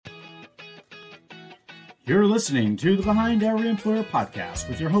You're listening to the Behind Every Employer podcast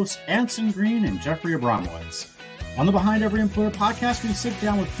with your hosts Anson Green and Jeffrey Abramowitz. On the Behind Every Employer podcast, we sit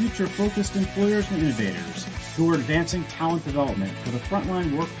down with future-focused employers and innovators who are advancing talent development for the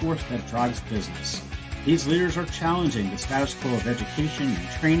frontline workforce that drives business. These leaders are challenging the status quo of education and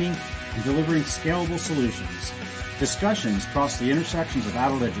training and delivering scalable solutions. Discussions cross the intersections of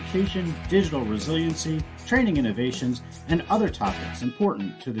adult education, digital resiliency, training innovations, and other topics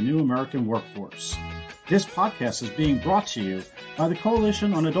important to the new American workforce. This podcast is being brought to you by the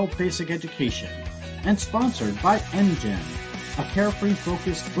Coalition on Adult Basic Education and sponsored by NGen, a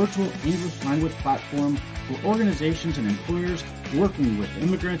carefree-focused virtual English language platform for organizations and employers working with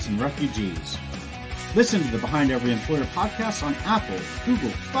immigrants and refugees. Listen to the Behind Every Employer podcast on Apple,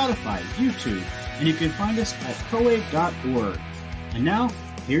 Google, Spotify, YouTube, and you can find us at coaid.org. And now,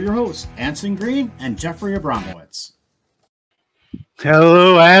 here are your hosts, Anson Green and Jeffrey Abramowitz.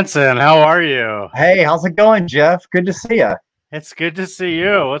 Hello, Anson. How are you? Hey, how's it going, Jeff? Good to see you. It's good to see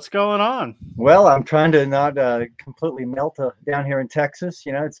you. What's going on? Well, I'm trying to not completely melt down here in Texas.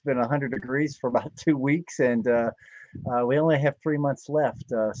 You know, it's been 100 degrees for about 2 weeks, and we only have 3 months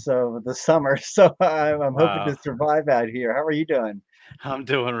left. So the summer. So I'm hoping to survive out here. How are you doing? I'm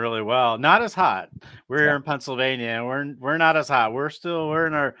doing really well. Not as hot. We're here in Pennsylvania, and we're not as hot. We're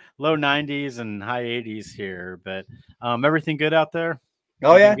in our low 90s and high 80s here. But everything good out there?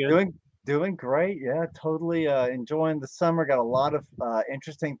 Oh yeah, doing great. Yeah, totally enjoying the summer. Got a lot of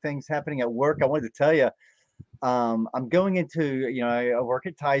interesting things happening at work. I wanted to tell you, I'm going into, I work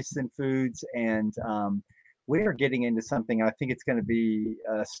at Tyson Foods, and we are getting into something. I think it's going to be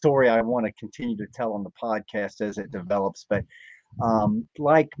a story I want to continue to tell on the podcast as it develops. But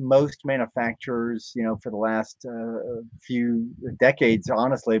like most manufacturers, for the last few decades,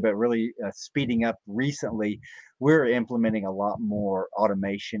 honestly, but really speeding up recently, we're implementing a lot more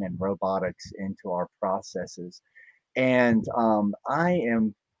automation and robotics into our processes. And I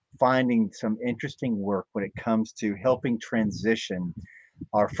am finding some interesting work when it comes to helping transition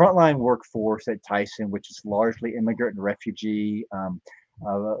our frontline workforce at Tyson, which is largely immigrant and refugee,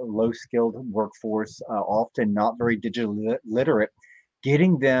 low-skilled workforce, often not very digitally literate,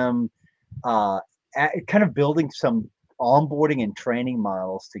 getting them kind of building some onboarding and training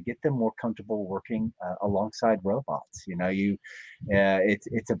models to get them more comfortable working alongside robots.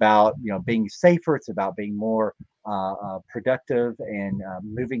 It's about being safer. It's about being more productive and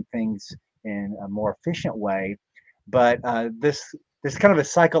moving things in a more efficient way. But this kind of a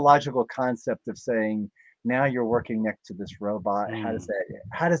psychological concept of saying, now you're working next to this robot.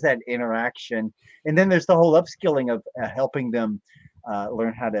 How does that interaction? And then there's the whole upskilling of helping them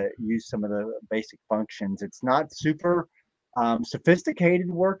learn how to use some of the basic functions. It's not super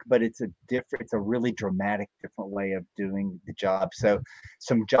sophisticated work, but it's a really dramatic, different way of doing the job. So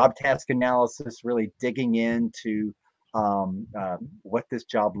some job task analysis, really digging into what this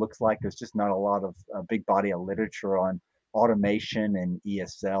job looks like. There's just not a lot of big body of literature on automation and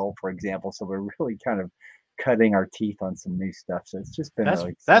ESL, for example. So we're really kind of cutting our teeth on some new stuff. So it's just been really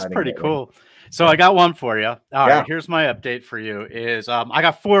exciting. That's pretty cool. So I got one for you. All right, here's my update for you is I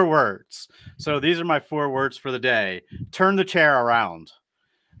got 4 words. So these are my 4 words for the day. Turn the chair around.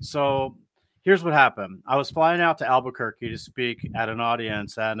 So here's what happened. I was flying out to Albuquerque to speak at an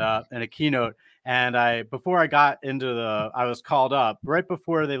audience and in a keynote. And before I got into I was called up right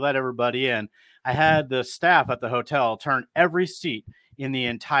before they let everybody in. I had the staff at the hotel turn every seat in the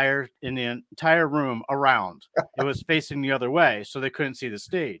entire room around. It was facing the other way, so they couldn't see the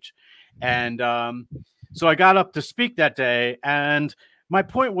stage. And so I got up to speak that day, and my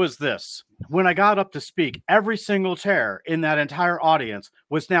point was this. When I got up to speak, every single chair in that entire audience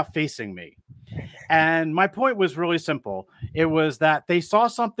was now facing me. And my point was really simple. It was that they saw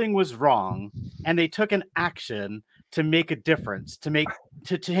something was wrong, and they took an action to make a difference, to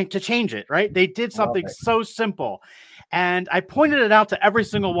change it, right? They did something so simple. And I pointed it out to every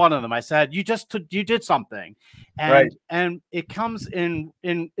single one of them. I said, you did something. And it comes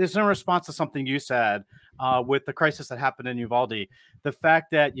is in response to something you said with the crisis that happened in Uvalde. The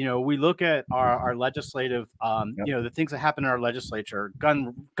fact that, we look at our legislative, the things that happen in our legislature,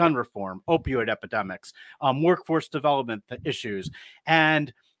 gun reform, opioid epidemics, workforce development issues.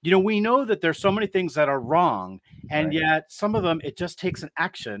 And we know that there's so many things that are wrong, and yet some of them, it just takes an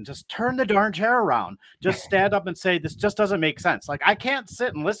action. Just turn the darn chair around. Just stand up and say, this just doesn't make sense. Like, I can't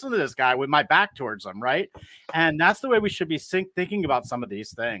sit and listen to this guy with my back towards him, right? And that's the way we should be thinking about some of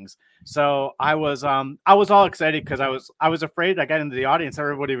these things. So I was all excited because I was afraid I got into the audience,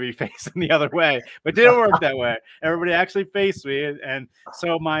 everybody would be facing the other way, but it didn't work that way. Everybody actually faced me, and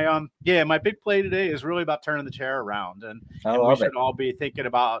so my big play today is really about turning the chair around, and we should all be thinking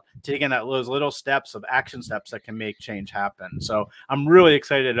about about taking those little steps of action steps that can make change happen. So I'm really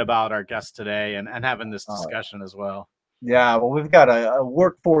excited about our guest today and having this discussion as well. Yeah, well, we've got a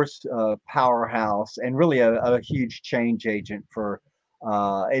workforce powerhouse and really a huge change agent for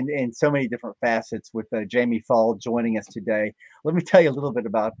in so many different facets with Jaime Fall joining us today. Let me tell you a little bit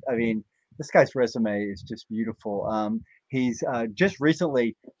about, I mean, this guy's resume is just beautiful. He's just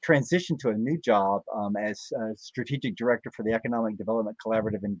recently transitioned to a new job as strategic director for the Economic Development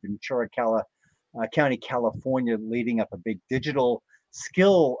Collaborative in Ventura County, California, leading up a big digital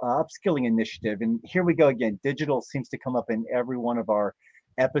upskilling initiative. And here we go again. Digital seems to come up in every one of our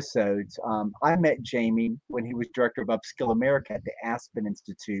episodes. I met Jaime when he was director of UpSkill America at the Aspen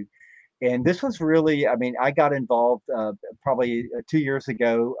Institute. And this was really, I mean, I got involved probably 2 years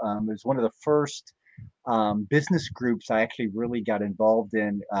ago. It was one of the first business groups I actually really got involved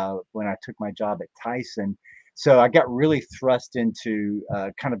in when I took my job at Tyson. So I got really thrust into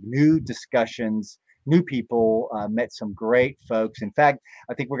kind of new discussions, new people, met some great folks. In fact,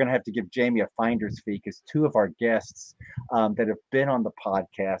 I think we're going to have to give Jaime a finder's fee because two of our guests that have been on the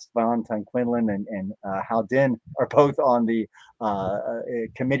podcast, Valentine Quinlan and Hal Den, are both on the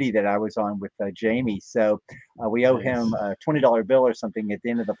committee that I was on with Jaime. So we owe him a $20 bill or something at the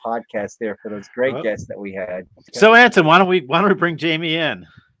end of the podcast there for those great guests that we had. So Anson, why don't we bring Jaime in?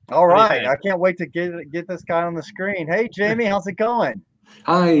 All right, I can't wait to get this guy on the screen. Hey, Jaime, how's it going?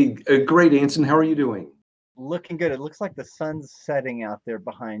 Hi, great, Anson. How are you doing? Looking good. It looks like the sun's setting out there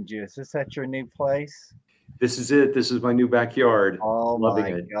behind you. Is this at your new place? This is it. This is my new backyard. Oh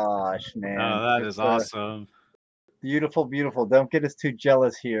Loving my gosh, man. Oh, that is awesome. Beautiful, beautiful. Don't get us too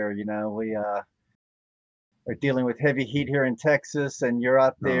jealous here. You know, we are dealing with heavy heat here in Texas, and you're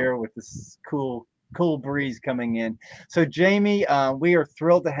out there with this cool breeze coming in. So, Jaime, we are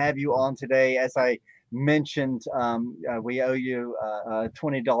thrilled to have you on today. As I mentioned, we owe you a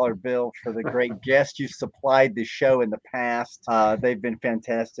 $20 bill for the great guests you supplied the show in the past. They've been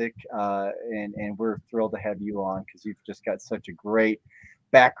fantastic, and we're thrilled to have you on because you've just got such a great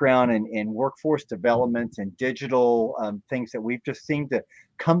background in workforce development and digital things that we've just seemed to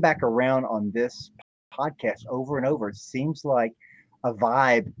come back around on this podcast over and over. It seems like a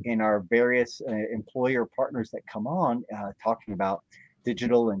vibe in our various employer partners that come on talking about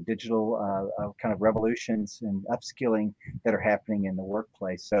digital kind of revolutions and upskilling that are happening in the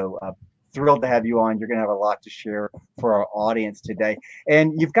workplace. So thrilled to have you on. You're going to have a lot to share for our audience today.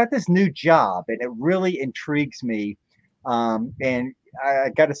 And you've got this new job, and it really intrigues me. And I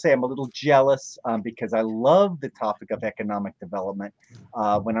got to say, I'm a little jealous because I love the topic of economic development.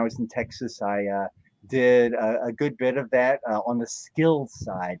 When I was in Texas, I did a good bit of that on the skills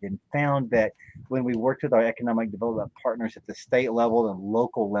side, and found that when we worked with our economic development partners at the state level and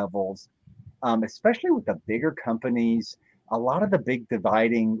local levels, especially with the bigger companies, a lot of the big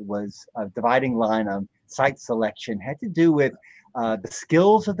dividing line on site selection had to do with the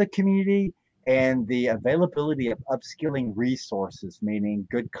skills of the community and the availability of upskilling resources, meaning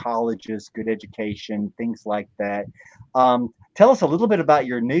good colleges, good education, things like that. Tell us a little bit about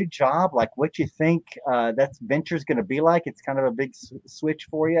your new job, like what you think that venture's going to be like. It's kind of a big switch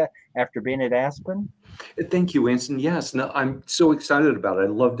for you after being at Aspen. Thank you, Anson. Yes, no, I'm so excited about it.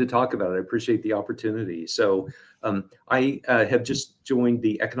 I love to talk about it. I appreciate the opportunity. So I have just joined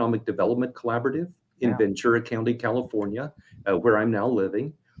the Economic Development Collaborative in Ventura County, California, where I'm now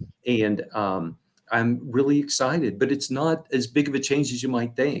living. And I'm really excited, but it's not as big of a change as you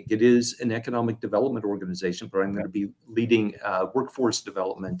might think. It is an economic development organization, but I'm going to be leading workforce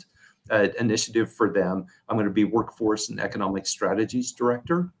development initiative for them. I'm going to be workforce and economic strategies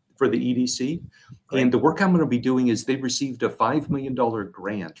director for the EDC. Great. And the work I'm going to be doing is they received a $5 million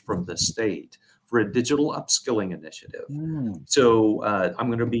grant from the state for a digital upskilling initiative. So I'm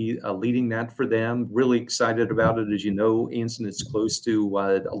going to be leading that for them. Really excited about it. As you know, Anson, it's close to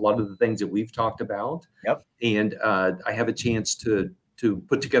a lot of the things that we've talked about. Yep. And I have a chance to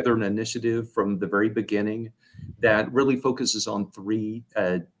put together an initiative from the very beginning that really focuses on three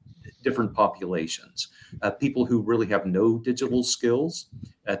different populations. People who really have no digital skills.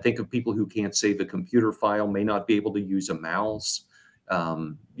 Think of people who can't save a computer file, may not be able to use a mouse.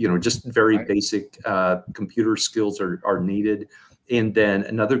 Just very basic computer skills are needed. And then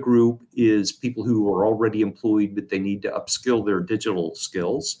another group is people who are already employed, but they need to upskill their digital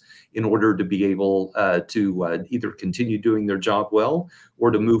skills in order to be able to either continue doing their job well or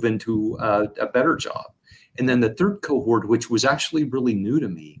to move into a better job. And then the third cohort, which was actually really new to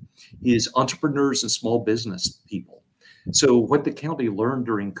me, is entrepreneurs and small business people. So what the county learned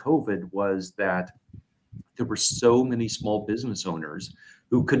during COVID was that there were so many small business owners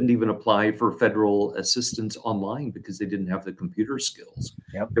who couldn't even apply for federal assistance online because they didn't have the computer skills.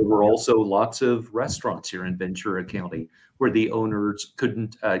 Yep. There were also lots of restaurants here in Ventura County where the owners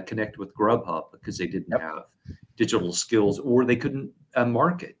couldn't connect with Grubhub because they didn't have digital skills, or they couldn't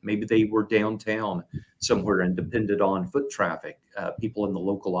market. Maybe they were downtown somewhere and depended on foot traffic. People in the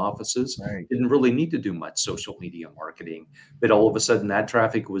local offices didn't really need to do much social media marketing, but all of a sudden that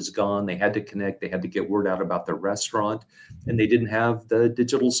traffic was gone. They had to connect, they had to get word out about their restaurant, and they didn't have the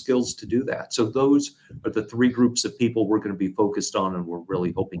digital skills to do that. So those are the three groups of people we're going to be focused on, and we're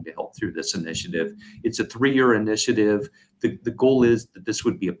really hoping to help through this initiative. It's a 3-year initiative. The goal is that this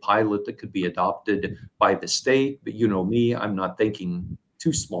would be a pilot that could be adopted by the state, but you know me, I'm not thinking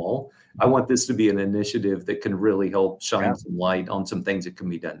too small. I want this to be an initiative that can really help shine some light on some things that can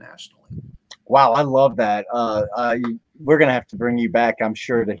be done nationally. Wow, I love that. We're going to have to bring you back, I'm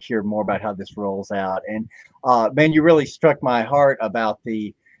sure, to hear more about how this rolls out. And man, you really struck my heart about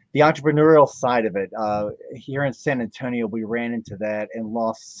the entrepreneurial side of it. Here in San Antonio, we ran into that and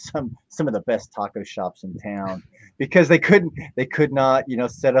lost some of the best taco shops in town because they could not,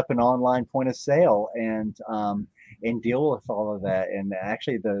 set up an online point of sale and deal with all of that. And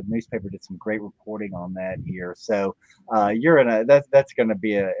actually, the newspaper did some great reporting on that here. So that's going to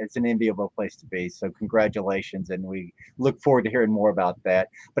be it's an enviable place to be. So congratulations, and we look forward to hearing more about that.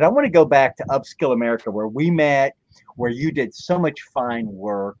 But I want to go back to UpSkill America, where we met, where you did so much fine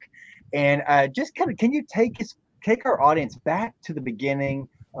work, and just kind of, can you take our audience back to the beginning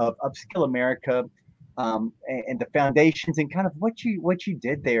of UpSkill America, and the foundations, and kind of what you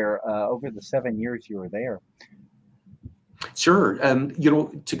did there over the 7 years you were there? Sure.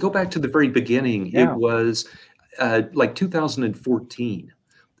 To go back to the very beginning, it was like 2014.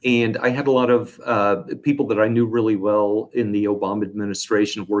 And I had a lot of people that I knew really well in the Obama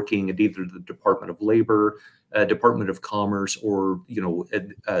administration working at either the Department of Labor, Department of Commerce, or,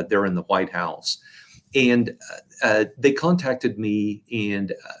 they're in the White House. And they contacted me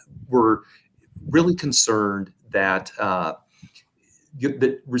and were really concerned that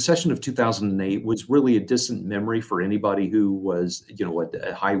the recession of 2008 was really a distant memory for anybody who was,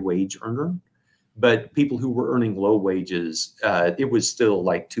 a high wage earner. But people who were earning low wages, it was still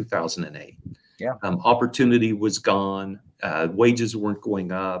like 2008. Yeah. Opportunity was gone. Wages weren't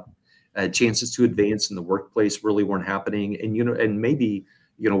going up. Chances to advance in the workplace really weren't happening. And, and maybe,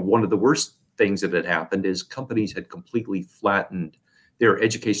 one of the worst things that had happened is companies had completely flattened their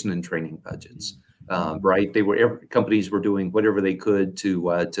education and training budgets. Right? Companies were doing whatever they could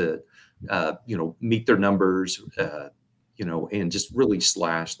to meet their numbers, and just really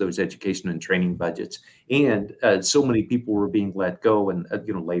slash those education and training budgets. And so many people were being let go and,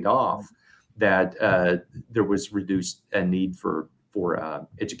 laid off that there was reduced need for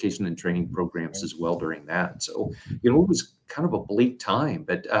education and training programs as well during that. So, it was kind of a bleak time,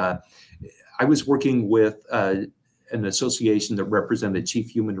 but I was working with an association that represented chief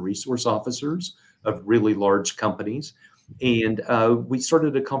human resource officers of really large companies. And we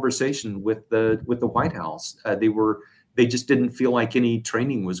started a conversation with the White House. They just didn't feel like any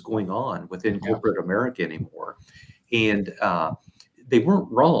training was going on within corporate America anymore. And they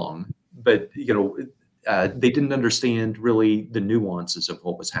weren't wrong, but, they didn't understand really the nuances of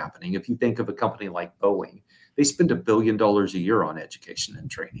what was happening. If you think of a company like Boeing, they spend $1 billion a year on education and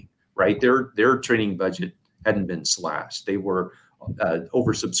training, right? Their training budget hadn't been slashed. They were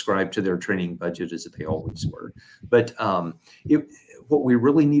oversubscribed to their training budget, as they always were. But what we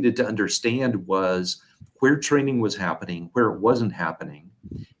really needed to understand was where training was happening, where it wasn't happening,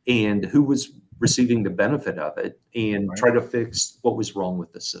 and who was receiving the benefit of it, and try to fix what was wrong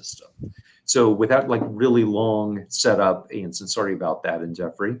with the system. So without like really long setup, and sorry about that, and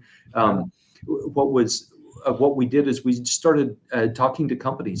Jeffrey, what we did is we started talking to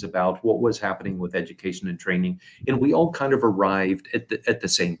companies about what was happening with education and training, and we all kind of arrived at the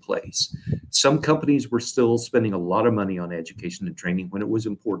same place. Some companies were still spending a lot of money on education and training when it was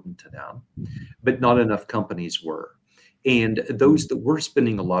important to them, but not enough companies were. And those that were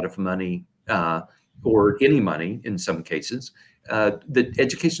spending a lot of money, or any money in some cases, the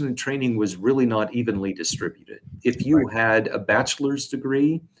education and training was really not evenly distributed. If you had a bachelor's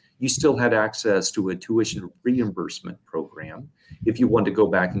degree, you still had access to a tuition reimbursement program if you wanted to go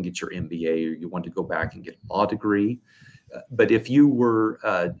back and get your MBA, or you wanted to go back and get a law degree. But if you were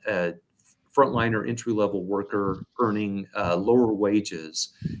a frontliner, entry-level worker earning lower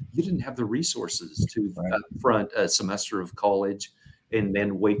wages, you didn't have the resources to front a semester of college and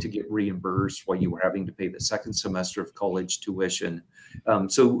then wait to get reimbursed while you were having to pay the second semester of college tuition.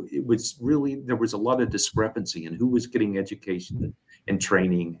 So it was really, there was a lot of discrepancy in who was getting education and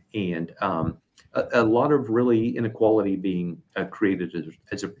training, and a lot of really inequality being created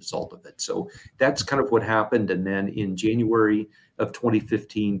as a result of it. So that's kind of what happened. And then in January of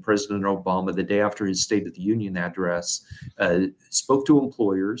 2015, President Obama, the day after his State of the Union address, spoke to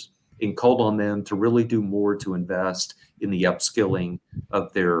employers and called on them to really do more to invest in the upskilling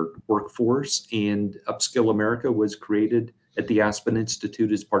of their workforce. And UpSkill America was created at the Aspen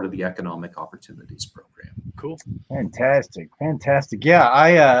Institute as part of the Economic Opportunities Program. Cool. Fantastic.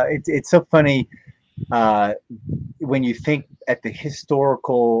 Yeah, it's so funny when you think at the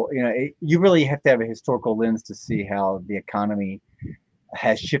historical, you really have to have a historical lens to see how the economy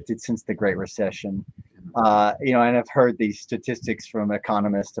has shifted since the Great Recession. And I've heard these statistics from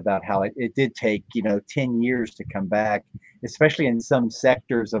economists about how it did take, 10 years to come back, especially in some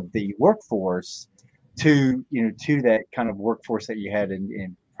sectors of the workforce to that kind of workforce that you had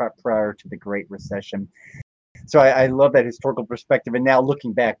in prior to the Great Recession. So I love that historical perspective. And now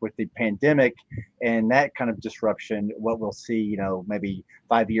looking back with the pandemic and that kind of disruption, what we'll see, maybe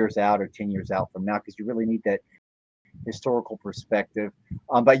 5 years out or 10 years out from now, because you really need that historical perspective.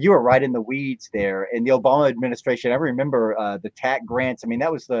 But you were right in the weeds there. In the Obama administration, I remember the TAC grants. I mean,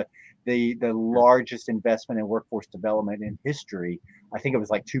 that was the largest investment in workforce development in history. I think it was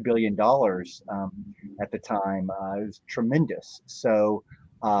like $2 billion at the time. It was tremendous. So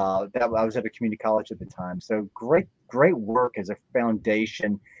I was at a community college at the time. So great work as a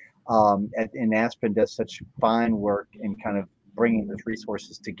foundation. And Aspen does such fine work in kind of bringing those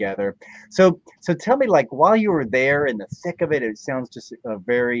resources together. So tell me, like, while you were there in the thick of it, it sounds just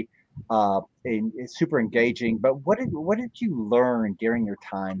very super engaging. But what did you learn during your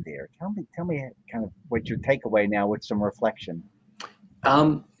time there? Tell me kind of what your takeaway now with some reflection.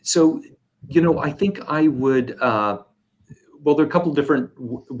 So I think I would. Well, there are a couple of different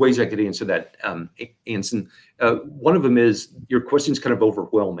ways I could answer that, Anson. One of them is your question's kind of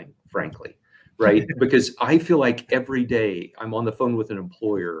overwhelming, frankly, right? Because I feel like every day I'm on the phone with an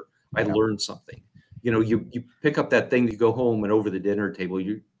employer, I learn something. You pick up that thing, you go home, and over the dinner table,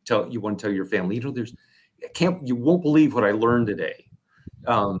 you want to tell your family, you won't believe what I learned today.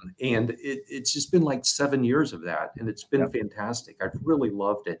 And it's just been like 7 years of that, and it's been fantastic. I've really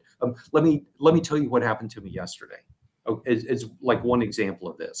loved it. Let me tell you what happened to me yesterday. It's like one example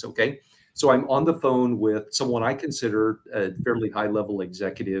of this. Okay. So I'm on the phone with someone I consider a fairly high level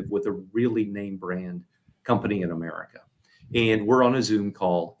executive with a really name brand company in America. And we're on a Zoom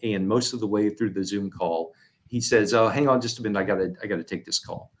call. And most of the way through the Zoom call, he says, "Oh, hang on just a minute. I got to take this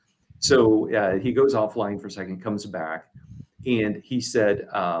call." So he goes offline for a second, comes back. And he said,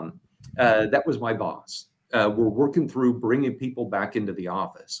 that was my boss. We're working through bringing people back into the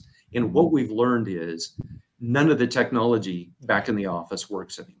office. And what we've learned is none of the technology back in the office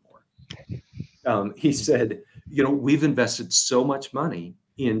works anymore. He said, we've invested so much money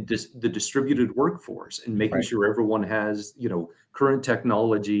in the distributed workforce and making sure everyone has, current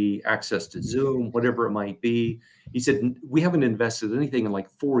technology, access to Zoom, whatever it might be. He said, we haven't invested anything in like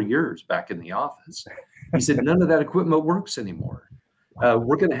 4 years back in the office. He said, none of that equipment works anymore.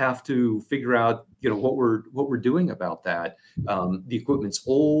 We're going to have to figure out, what we're doing about that. The equipment's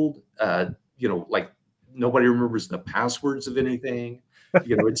old, like nobody remembers the passwords of anything.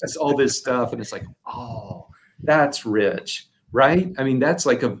 It's just all this stuff. And it's like, oh, that's rich, right? I mean, that's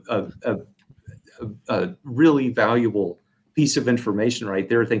like a really valuable piece of information right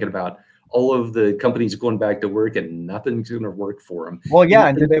there, thinking about all of the companies going back to work and nothing's going to work for them. Well, yeah.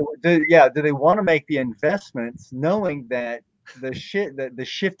 And do they want to make the investments knowing that the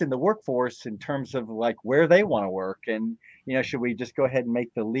shift in the workforce in terms of like where they want to work, and should we just go ahead and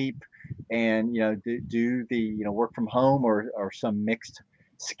make the leap and do the work from home or some mixed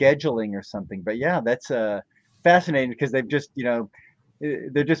scheduling or something? But yeah, that's fascinating because they've just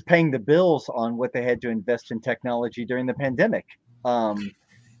they're just paying the bills on what they had to invest in technology during the pandemic. And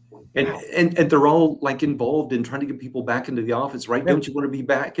they're all like involved in trying to get people back into the office, right? Yeah. Don't you want to be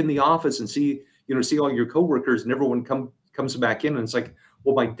back in the office and see all your coworkers and everyone comes back in, and it's like,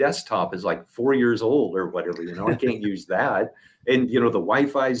 well, my desktop is like 4 years old or whatever, I can't use that. And, the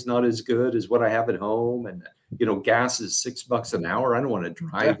Wi-Fi is not as good as what I have at home. And, gas is $6 an hour. I don't want to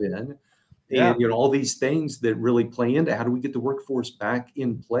drive in. And, all these things that really play into how do we get the workforce back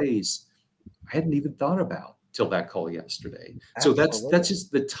in place, I hadn't even thought about till that call yesterday. Absolutely. So that's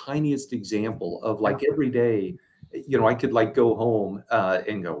just the tiniest example of like every day, I could like go home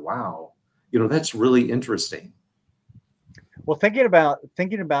and go, wow, that's really interesting. Well, thinking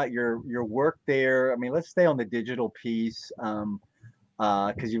about your work there, I mean, let's stay on the digital piece.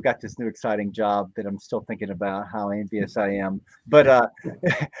 because you've got this new exciting job that I'm still thinking about how envious I am. But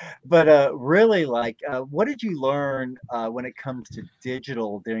really, like, what did you learn when it comes to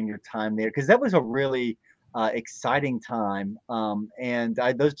digital during your time there? Because that was a really exciting time. And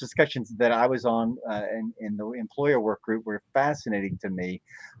those discussions that I was on in the employer work group were fascinating to me.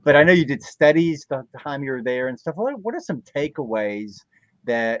 But I know you did studies the time you were there and stuff. What are some takeaways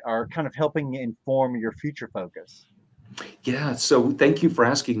that are kind of helping inform your future focus? Yeah, so thank you for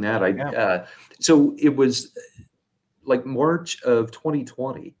asking that. Yeah. So it was like March of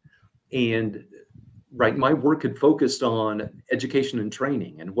 2020, and right, my work had focused on education and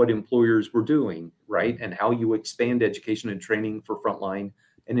training and what employers were doing, right, and how you expand education and training for frontline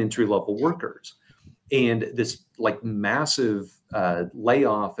and entry-level workers. And this like massive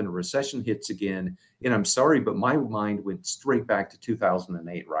layoff and recession hits again. And I'm sorry, but my mind went straight back to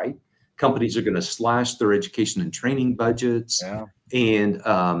 2008, right? Companies are going to slash their education and training budgets. Yeah. And,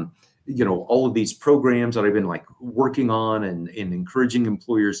 all of these programs that I've been like working on and encouraging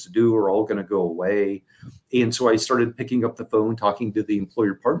employers to do are all going to go away. And so I started picking up the phone, talking to the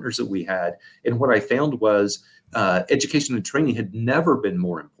employer partners that we had. And what I found was education and training had never been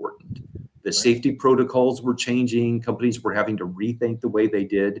more important. The safety protocols were changing. Companies were having to rethink the way they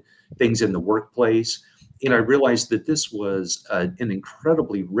did things in the workplace. And I realized that this was an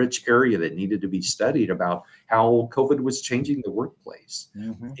incredibly rich area that needed to be studied about how COVID was changing the workplace.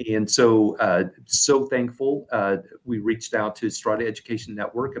 Mm-hmm. And so, so thankful. We reached out to Strata Education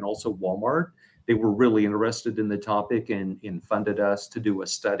Network and also Walmart. They were really interested in the topic and funded us to do a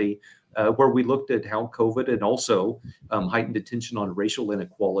study where we looked at how COVID and also heightened attention on racial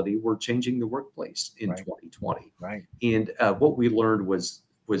inequality were changing the workplace in 2020. Right. And what we learned was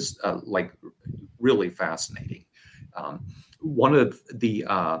like really fascinating. One of the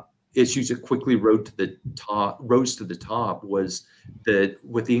issues that quickly rose to the top was that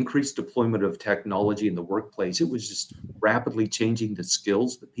with the increased deployment of technology in the workplace, it was just rapidly changing the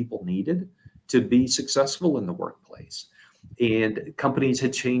skills that people needed to be successful in the workplace. And companies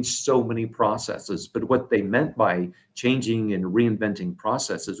had changed so many processes, but what they meant by changing and reinventing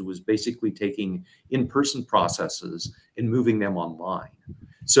processes was basically taking in-person processes and moving them online.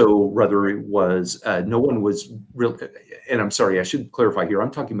 So whether it was, no one was real, and I'm sorry, I should clarify here,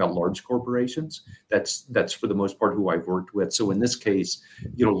 I'm talking about large corporations. That's for the most part who I've worked with. So in this case,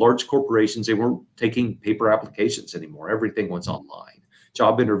 large corporations, they weren't taking paper applications anymore. Everything was online.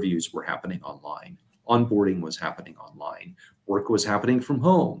 Job interviews were happening online. Onboarding was happening online. Work was happening from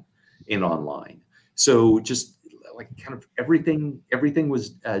home and online. So just like kind of everything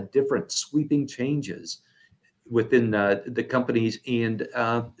was different, sweeping changes within the companies, and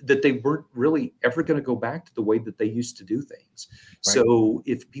that they weren't really ever going to go back to the way that they used to do things. Right. So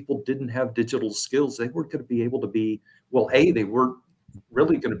if people didn't have digital skills, they weren't going to be able to be, they weren't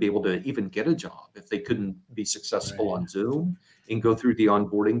really going to be able to even get a job if they couldn't be successful on Zoom and go through the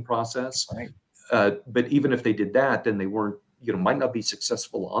onboarding process. Right. But even if they did that, then they weren't, might not be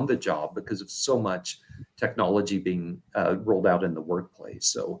successful on the job because of so much technology being rolled out in the workplace.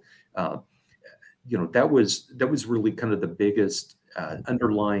 So, that was really kind of the biggest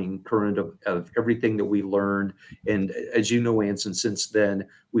underlying current of everything that we learned. And as you know, Anson, since then,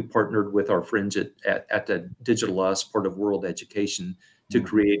 we partnered with our friends at the Digital Us, part of World Education, to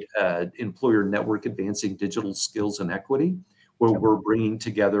create an employer network advancing digital skills and equity, where we're bringing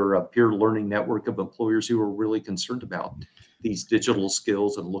together a peer learning network of employers who are really concerned about these digital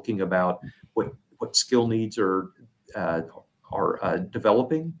skills and looking about what skill needs are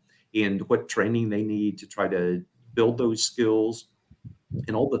developing and what training they need to try to build those skills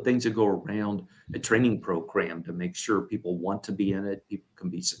and all the things that go around a training program to make sure people want to be in it, people can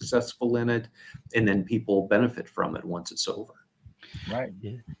be successful in it, and then people benefit from it once it's over. Right.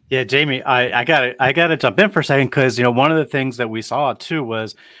 Yeah, Jamie, I gotta jump in for a second, because one of the things that we saw too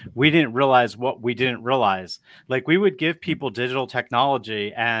was we didn't realize what we didn't realize. Like, we would give people digital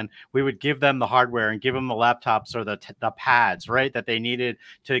technology and we would give them the hardware and give them the laptops or the pads, right, that they needed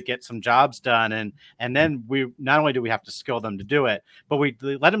to get some jobs done, and then we not only do we have to skill them to do it, but we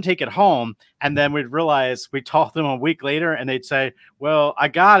let them take it home, and then we'd realize we taught them a week later and they'd say, well, I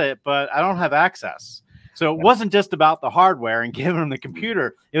got it, but I don't have access. So it wasn't just about the hardware and giving them the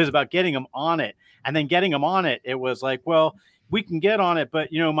computer. It was about getting them on it. And then getting them on it, it was like, well, we can get on it,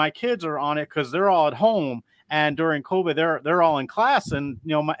 but, my kids are on it because they're all at home. And during COVID, they're all in class and,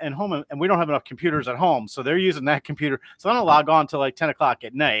 and home, and we don't have enough computers at home. So they're using that computer. So I don't log on till like 10 o'clock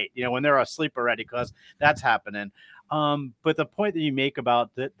at night, when they're asleep already, because that's happening. But the point that you make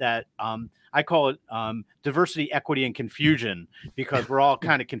about that I call it diversity, equity, and confusion, because we're all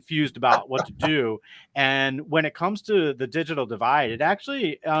kind of confused about what to do. And when it comes to the digital divide, it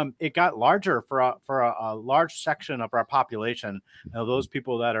actually it got larger for a large section of our population. Those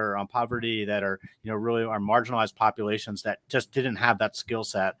people that are on poverty, that are really are marginalized populations that just didn't have that skill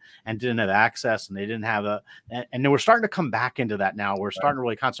set and didn't have access, and they didn't have and we're starting to come back into that now. We're starting to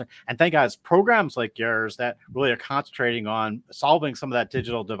really concentrate, and thank God, it's programs like yours that really are concentrating on solving some of that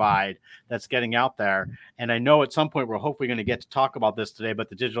digital divide that's getting out there. And I know at some point we're hopefully going to get to talk about this today, but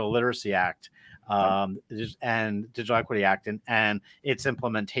the Digital Literacy Act and Digital Equity Act and its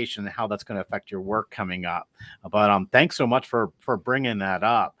implementation and how that's going to affect your work coming up. But thanks so much for bringing that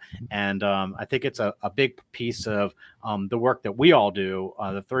up. And I think it's a big piece of the work that we all do,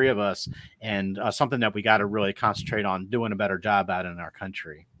 the three of us, and something that we got to really concentrate on doing a better job at in our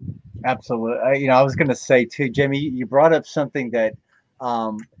country. Absolutely. I was going to say too, Jamie, you brought up something that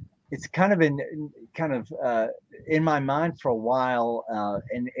it's kind of in my mind for a while,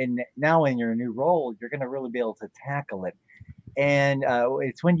 and now in your new role, you're going to really be able to tackle it. And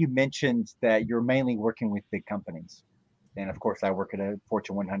it's when you mentioned that you're mainly working with big companies, and of course, I work at a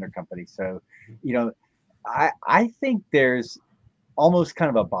Fortune 100 company. So, I think there's almost kind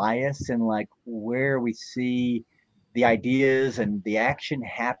of a bias in like where we see the ideas and the action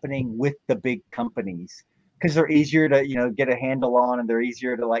happening with the big companies, because they're easier to get a handle on, and they're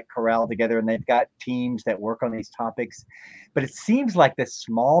easier to like corral together, and they've got teams that work on these topics. But it seems like the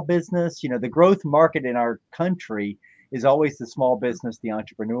small business, the growth market in our country is always the small business, the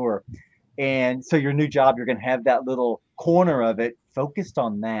entrepreneur. And so your new job, you're going to have that little corner of it focused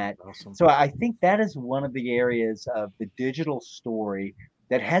on that. Awesome. So I think that is one of the areas of the digital story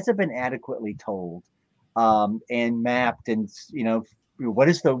that hasn't been adequately told and mapped. And, what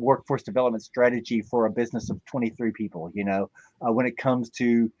is the workforce development strategy for a business of 23 people, when it comes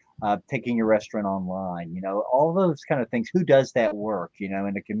to taking your restaurant online, all those kind of things. Who does that work,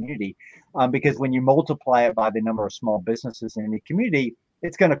 in the community? Because when you multiply it by the number of small businesses in the community,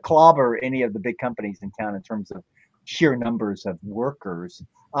 it's going to clobber any of the big companies in town in terms of sheer numbers of workers.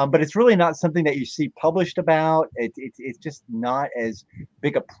 But it's really not something that you see published about. It's just not as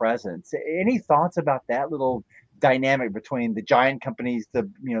big a presence. Any thoughts about that little dynamic between the giant companies, the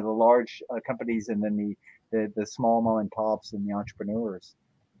large companies, and then the small mom and pops and the entrepreneurs?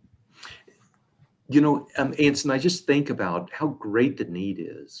 Anson, I just think about how great the need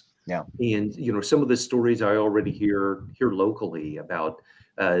is. Yeah. And, some of the stories I already hear locally about,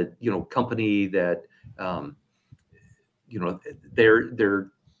 company that,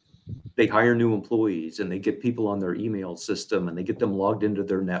 they hire new employees, and they get people on their email system, and they get them logged into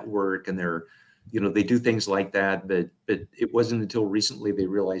their network, and they do things like that. But it wasn't until recently they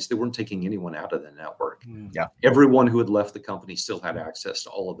realized they weren't taking anyone out of the network. Yeah. Everyone who had left the company still had access to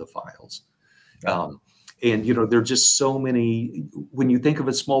all of the files. And, there are just so many, when you think of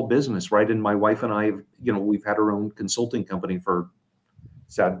a small business, right? And my wife and I, we've had our own consulting company for,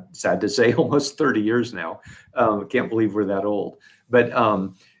 sad to say, almost 30 years now. Can't believe we're that old. But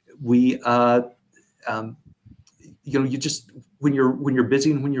you just, when you're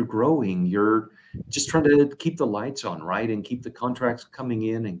busy and when you're growing, you're just trying to keep the lights on, right? And keep the contracts coming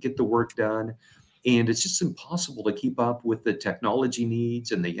in and get the work done. And it's just impossible to keep up with the technology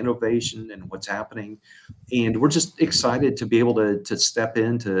needs and the innovation and what's happening. And we're just excited to be able to step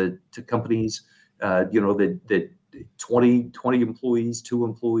into companies, that 20 employees, 2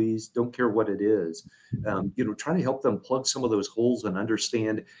 employees, don't care what it is, trying to help them plug some of those holes and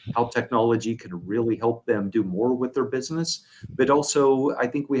understand how technology can really help them do more with their business. But also, I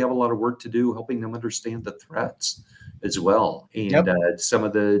think we have a lot of work to do helping them understand the threats as well, and some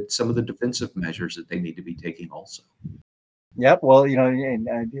of the defensive measures that they need to be taking also. Yep. Well,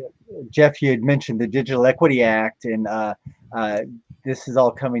 Jeff, you had mentioned the Digital Equity Act, and this is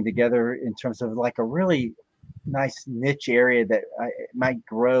all coming together in terms of like a really nice niche area that might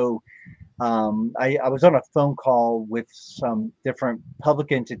grow. I was on a phone call with some different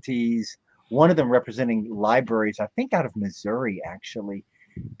public entities, one of them representing libraries, I think out of Missouri, actually.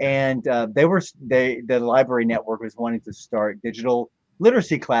 And the library network was wanting to start digital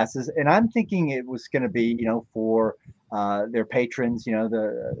literacy classes, and I'm thinking it was going to be, for their patrons,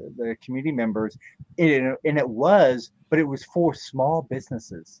 the community members, and it was, but it was for small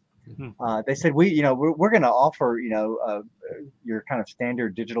businesses. They said, we're going to offer, your kind of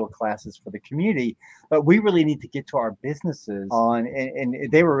standard digital classes for the community, but we really need to get to our businesses on, and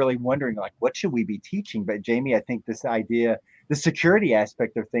they were really wondering, like, what should we be teaching? But Jamie, I think this idea, the security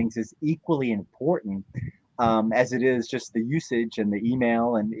aspect of things is equally important. as it is just the usage and the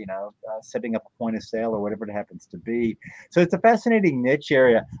email and setting up a point of sale or whatever it happens to be. So it's a fascinating niche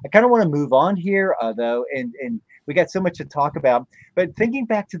area. I kind of want to move on here though, and we got so much to talk about. But thinking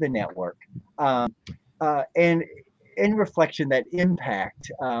back to the network, and in reflection, that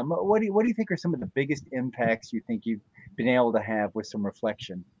impact. What do you think are some of the biggest impacts you think you've been able to have with some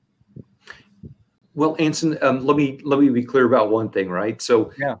reflection? Well, Anson, let me be clear about one thing, right?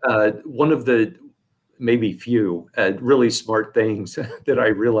 So one of the maybe few really smart things that I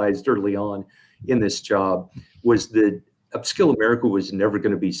realized early on in this job was that UpSkill America was never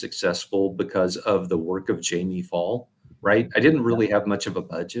going to be successful because of the work of Jaime Fall, right? I didn't really have much of a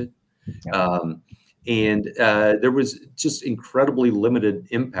budget. And there was just incredibly limited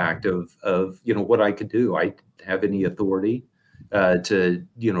impact of what I could do. I didn't have any authority to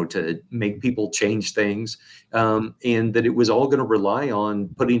make people change things, and that it was all going to rely on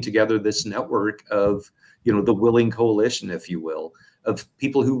putting together this network of the willing coalition, if you will, of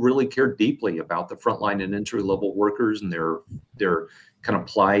people who really care deeply about the frontline and entry level workers and their kind of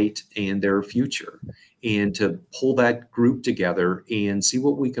plight and their future, and to pull that group together and see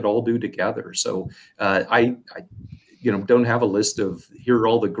what we could all do together. So I don't have a list of here are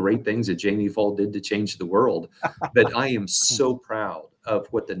all the great things that Jaime Fall did to change the world, but I am so proud of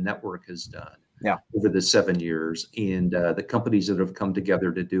what the network has done over the 7 years, and the companies that have come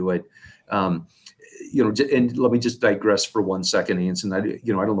together to do it. And let me just digress for 1 second, Anson. I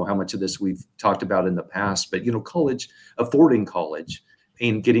don't know how much of this we've talked about in the past, but college, affording college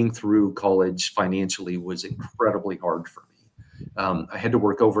and getting through college financially was incredibly hard for me. I had to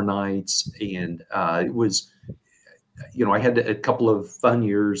work overnights, and it was, I had a couple of fun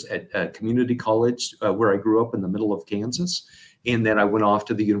years at community college where I grew up in the middle of Kansas. And then I went off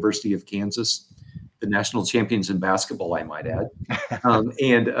to the University of Kansas, the national champions in basketball, I might add.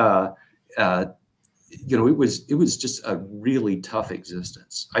 It was just a really tough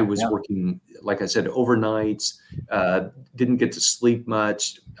existence. I was working, like I said, overnights, didn't get to sleep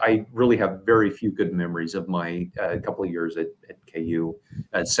much. I really have very few good memories of my couple of years at KU,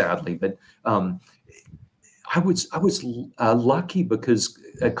 sadly. But I was lucky because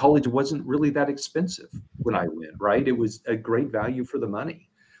college wasn't really that expensive when I went, right? It was a great value for the money.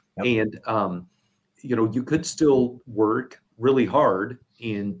 And, you could still work really hard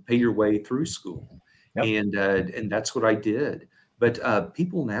and pay your way through school. And that's what I did. But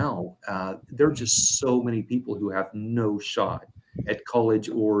people now, there are just so many people who have no shot at college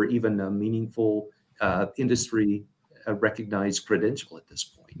or even a meaningful industry recognized credential at this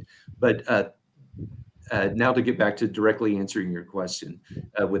point. But now to get back to directly answering your question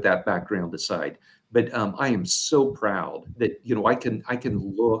with that background aside, but I am so proud that I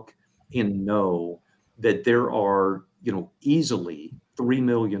can look and know that there are easily 3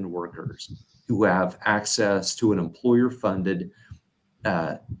 million workers who have access to an employer-funded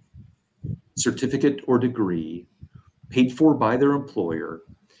certificate or degree paid for by their employer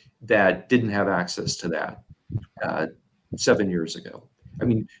that didn't have access to that 7 years ago. I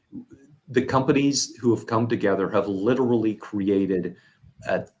mean, the companies who have come together have literally created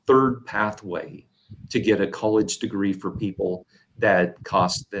a third pathway to get a college degree for people that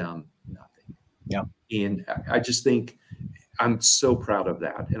cost them nothing. And I just think I'm so proud of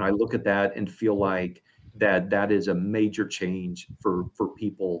that. And I look at that and feel like that is a major change for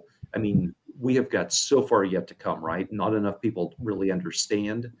people. I mean, we have got so far yet to come, right? Not enough people really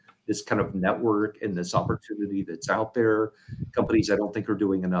understand this kind of network and this opportunity that's out there. Companies, I don't think, are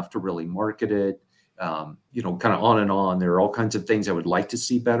doing enough to really market it. Kind of on and on. There are all kinds of things I would like to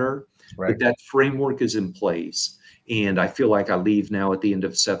see better, but that framework is in place. And I feel like I leave now at the end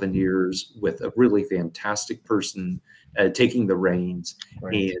of 7 years with a really fantastic person taking the reins,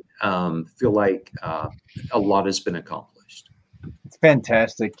 and feel like a lot has been accomplished. It's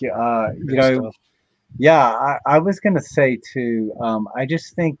fantastic. I was going to say too, I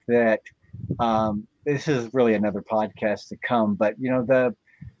just think that this is really another podcast to come, but the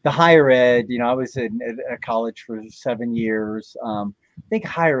higher ed, I was in a college for 7 years. I think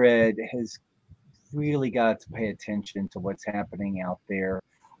higher ed has really got to pay attention to what's happening out there,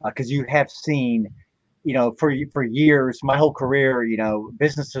 because you have seen, for years, my whole career,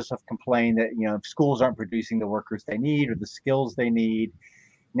 businesses have complained that schools aren't producing the workers they need or the skills they need.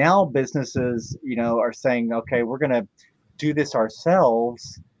 Now businesses, are saying, okay, we're going to do this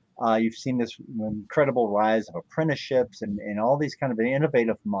ourselves. You've seen this incredible rise of apprenticeships and all these kind of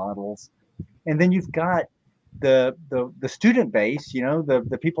innovative models. And then you've got the student base,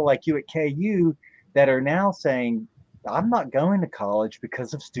 the people like you at KU that are now saying, I'm not going to college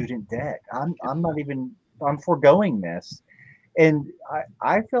because of student debt. I'm foregoing this. And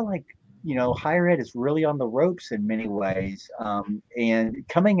I feel like higher ed is really on the ropes in many ways. And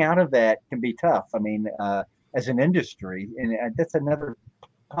coming out of that can be tough. I mean, as an industry, and that's another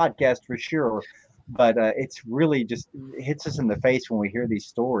podcast for sure. But it's really just hits us in the face when we hear these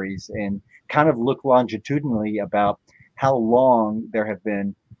stories and kind of look longitudinally about how long there have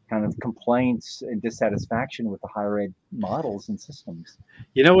been kind of complaints and dissatisfaction with the higher ed models and systems.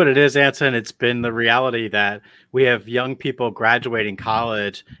 You know what it is, Anson? It's been the reality that we have young people graduating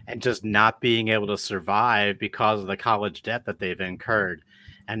college and just not being able to survive because of the college debt that they've incurred.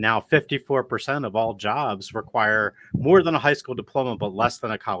 And now 54% of all jobs require more than a high school diploma, but less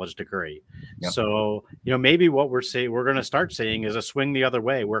than a college degree. Yep. So, maybe what we're going to start seeing is a swing the other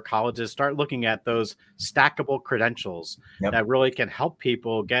way, where colleges start looking at those stackable credentials that really can help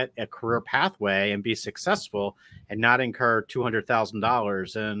people get a career pathway and be successful and not incur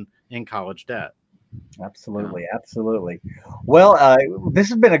 $200,000 in college debt. Absolutely. Absolutely. Well, this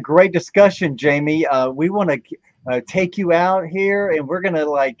has been a great discussion, Jaime. We want to take you out here, and we're going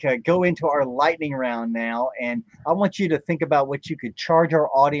to go into our lightning round now. And I want you to think about what you could charge our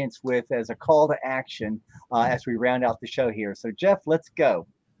audience with as a call to action as we round out the show here. So, Jeff, let's go.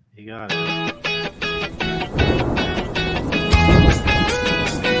 You got it.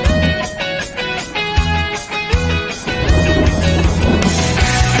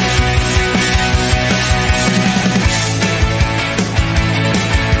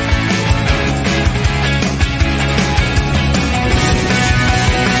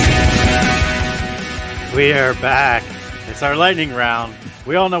 We are back. It's our lightning round.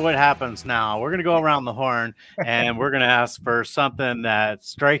 We all know what happens now. We're going to go around the horn and we're going to ask for something that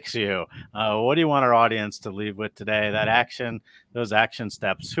strikes you. What do you want our audience to leave with today? That action, those action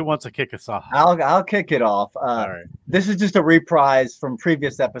steps. Who wants to kick us off? I'll kick it off. All right. This is just a reprise from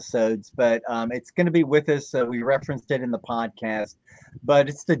previous episodes, but it's going to be with us. We referenced it in the podcast, but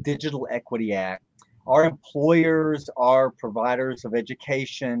it's the Digital Equity Act. Our employers, our providers of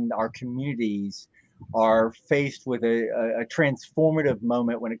education, our communities are faced with a transformative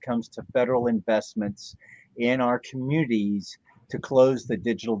moment when it comes to federal investments in our communities to close the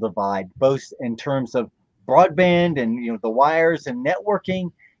digital divide, both in terms of broadband and the wires and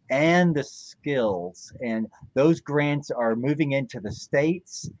networking and the skills. And those grants are moving into the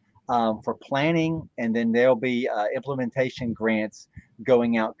states for planning, and then there'll be implementation grants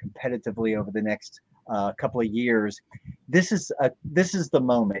going out competitively over the next couple of years. This is the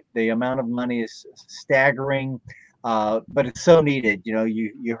moment. The amount of money is staggering, but it's so needed.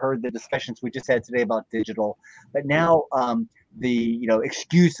 You heard the discussions we just had today about digital, but now the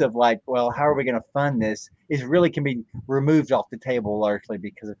excuse of how are we going to fund this can be removed off the table largely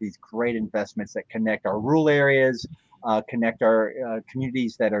because of these great investments that connect our rural areas, connect our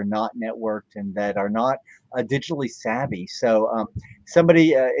communities that are not networked and that are not digitally savvy. So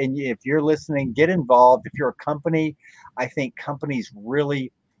somebody, and if you're listening, get involved. If you're a company, I think companies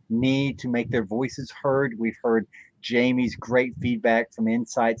really need to make their voices heard. We've heard Jaime's great feedback from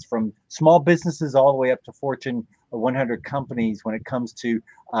insights from small businesses all the way up to Fortune 100 companies when it comes to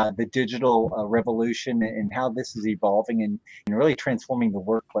the digital revolution and how this is evolving and really transforming the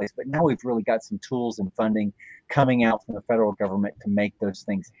workplace. But now we've really got some tools and funding coming out from the federal government to make those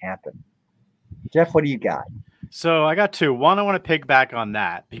things happen. Jeff, what do you got? So I got two. One, I want to piggyback on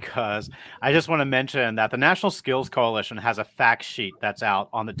that because I just want to mention that the National Skills Coalition has a fact sheet that's out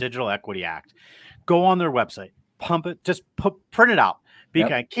on the Digital Equity Act. Go on their website, pump it, just print it out.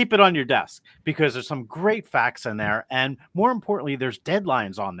 Keep it on your desk because there's some great facts in there. And more importantly, there's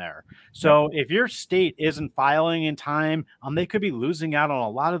deadlines on there. So if your state isn't filing in time, they could be losing out on a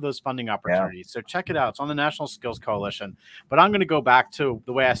lot of those funding opportunities. So check it out. It's on the National Skills Coalition. But I'm going to go back to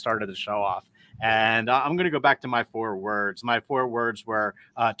the way I started the show off. And I'm going to go back to my 4 words. My 4 words were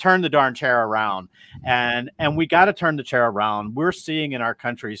turn the darn chair around. And we got to turn the chair around. We're seeing in our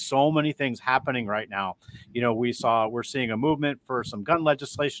country so many things happening right now. We're seeing a movement for some gun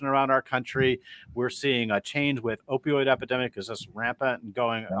legislation around our country. We're seeing a change with opioid epidemic is just rampant and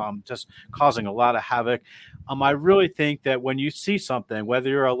going, just causing a lot of havoc. I really think that when you see something,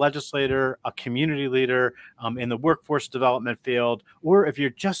 whether you're a legislator, a community leader in the workforce development field, or if you're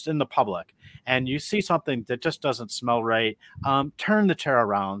just in the public, and you see something that just doesn't smell right, turn the chair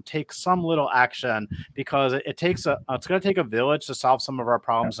around, take some little action, because it's going to take a village to solve some of our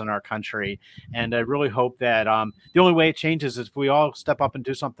problems in our country. And I really hope that the only way it changes is if we all step up and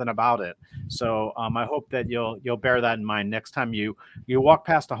do something about it. So I hope that you'll bear that in mind next time you walk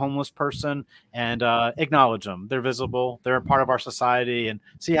past a homeless person and acknowledge them. They're visible, they're a part of our society, and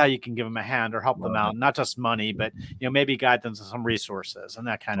see how you can give them a hand or help them out. Not just money, but maybe guide them to some resources and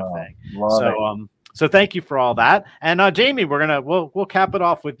that kind of thing. So So thank you for all that. And Jamie, we'll cap it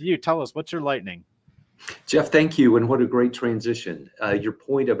off with you. Tell us, what's your lightning? Jeff, thank you. And what a great transition. Your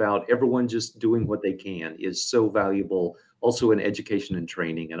point about everyone just doing what they can is so valuable, also in education and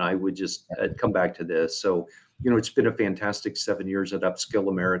training. And I would just come back to this. So, it's been a fantastic 7 years at UpSkill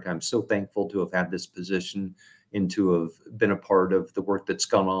America. I'm so thankful to have had this position and to have been a part of the work that's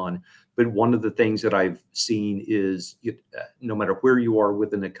gone on. But one of the things that I've seen is no matter where you are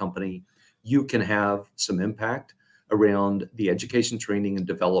within a company, you can have some impact around the education, training, and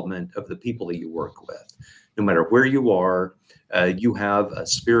development of the people that you work with. No matter where you are, you have a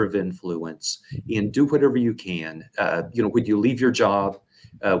sphere of influence, and do whatever you can. When you leave your job,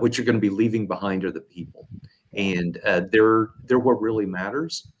 what you're going to be leaving behind are the people, and they're what really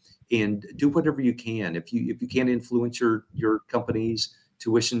matters. And do whatever you can. If you can't influence your company's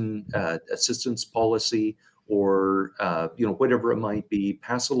tuition assistance policy, or whatever it might be,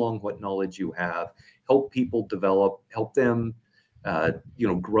 pass along what knowledge you have. Help people develop, help them,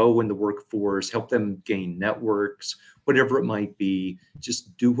 grow in the workforce, help them gain networks, whatever it might be.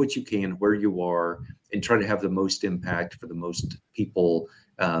 Just do what you can where you are and try to have the most impact for the most people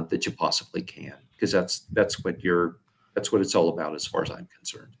that you possibly can, because that's what it's all about as far as I'm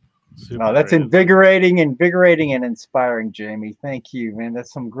concerned. Oh, that's invigorating and inspiring, Jamie. Thank you, man.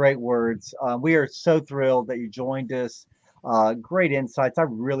 That's some great words. We are so thrilled that you joined us. Great insights. I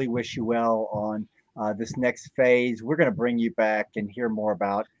really wish you well on this next phase. We're going to bring you back and hear more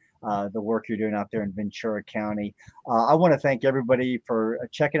about the work you're doing out there in Ventura County. I want to thank everybody for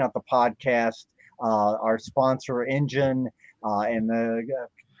checking out the podcast. Our sponsor, Engine, and the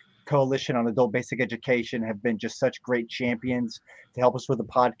Coalition on Adult Basic Education have been just such great champions to help us with the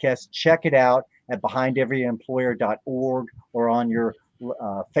podcast. Check it out at behindeveryemployer.org or on your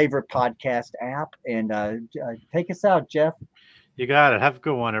favorite podcast app. And take us out, Jeff. You got it. Have a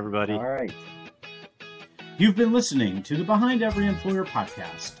good one, everybody. All right. You've been listening to the Behind Every Employer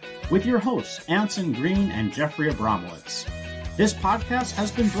podcast with your hosts, Anson Green and Jeffrey Abramowitz. This podcast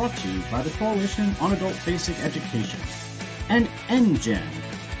has been brought to you by the Coalition on Adult Basic Education and Engine,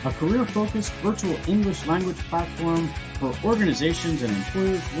 a career-focused virtual English language platform for organizations and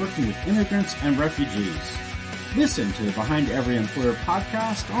employers working with immigrants and refugees. Listen to the Behind Every Employer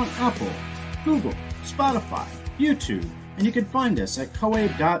podcast on Apple, Google, Spotify, YouTube, and you can find us at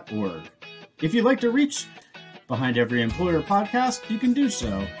coabe.org. If you'd like to reach Behind Every Employer podcast, you can do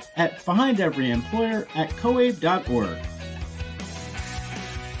so at behindeveryemployer@coabe.org.